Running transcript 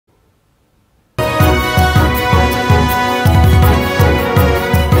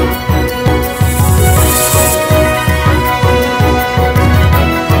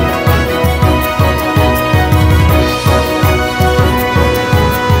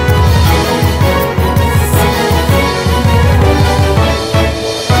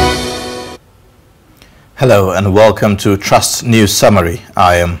Hello and welcome to Trust News Summary.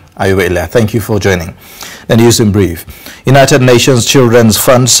 I am Ayuba Ilya. Thank you for joining. The news in brief. United Nations Children's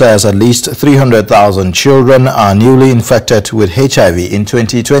Fund says at least 300,000 children are newly infected with HIV in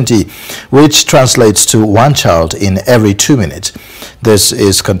 2020, which translates to one child in every 2 minutes. This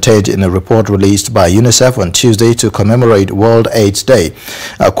is contained in a report released by UNICEF on Tuesday to commemorate World AIDS Day.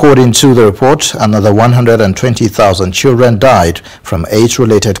 According to the report, another 120,000 children died from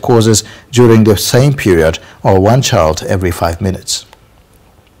AIDS-related causes during the same period, or one child every 5 minutes.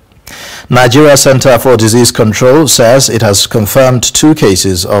 Nigeria Center for Disease Control says it has confirmed 2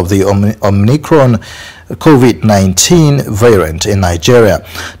 cases of the Omicron COVID-19 variant in Nigeria.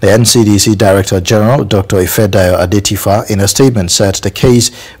 The NCDC Director General, Dr. Ifedayo Adetifa, in a statement said the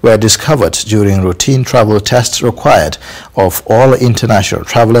case were discovered during routine travel tests required of all international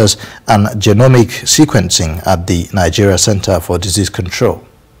travelers and genomic sequencing at the Nigeria Center for Disease Control.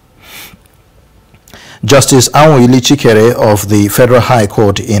 Justice Anwoili Chikere of the Federal High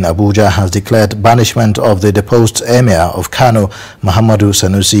Court in Abuja has declared banishment of the deposed Emir of Kano, Muhammadu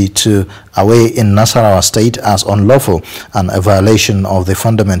Sanusi, to away in Nasarawa State as unlawful and a violation of the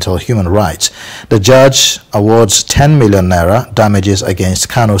fundamental human rights. The judge awards 10 million naira damages against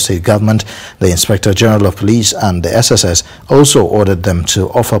Kano State government. The Inspector General of Police and the SSS also ordered them to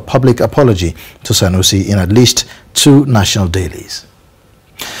offer public apology to Sanusi in at least 2 national dailies.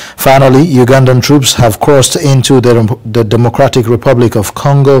 Finally, Ugandan troops have crossed into the Democratic Republic of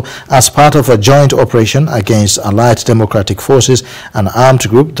Congo as part of a joint operation against Allied Democratic Forces, an armed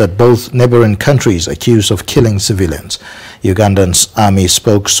group that both neighboring countries accuse of killing civilians. Ugandan's army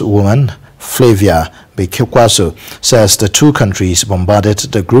spokeswoman Flavia Bikikwaso says the 2 countries bombarded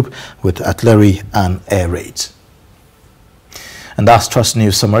the group with artillery and air raids. And that's Trust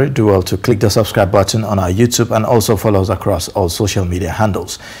News Summary. Do well to click the subscribe button on our YouTube and also follow us across all social media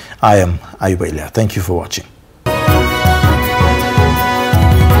handles. I am Ayuba Ilya. Thank you for watching.